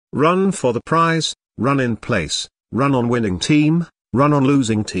Run for the prize, run in place, run on winning team, run on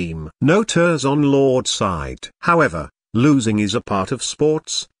losing team. No tears on Lord's side. However, losing is a part of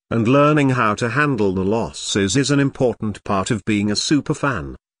sports, and learning how to handle the losses is an important part of being a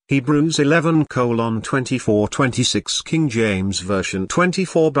superfan. Hebrews 11:24-26 King James Version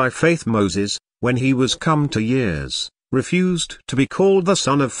 24 By faith Moses, when he was come to years, refused to be called the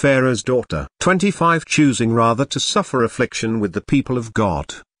son of Pharaoh's daughter. 25 Choosing rather to suffer affliction with the people of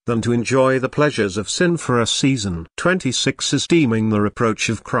God, than to enjoy the pleasures of sin for a season. 26 Esteeming the reproach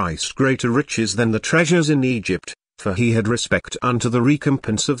of Christ greater riches than the treasures in Egypt, for he had respect unto the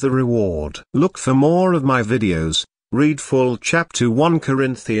recompense of the reward. Look for more of my videos. Read full chapter 1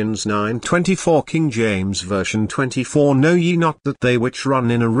 Corinthians 9:24 King James Version 24 Know ye not that they which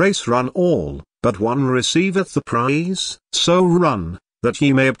run in a race run all, but one receiveth the prize? So run, that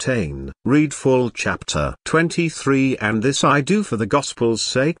ye may obtain. Read full chapter 23 And this I do for the gospel's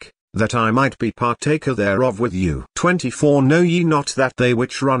sake, that I might be partaker thereof with you. 24 Know ye not that they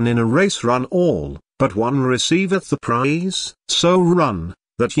which run in a race run all, but one receiveth the prize? So run,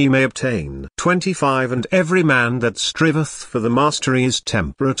 that ye may obtain. 25 And every man that striveth for the mastery is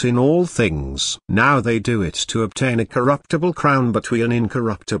temperate in all things. Now they do it to obtain a corruptible crown but we an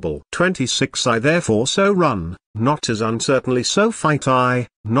incorruptible. 26 I therefore so run, not as uncertainly so fight I,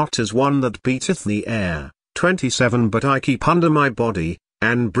 not as one that beateth the air. 27 But I keep under my body,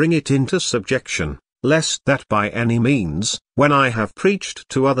 and bring it into subjection, lest that by any means, when I have preached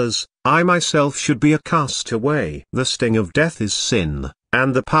to others, I myself should be a castaway. The sting of death is sin,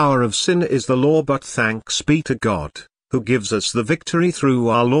 and the power of sin is the law. But thanks be to God, who gives us the victory through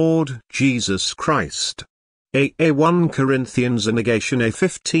our Lord Jesus Christ. 1 Corinthians A negation A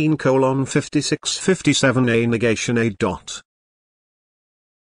 15:56-57 A negation A.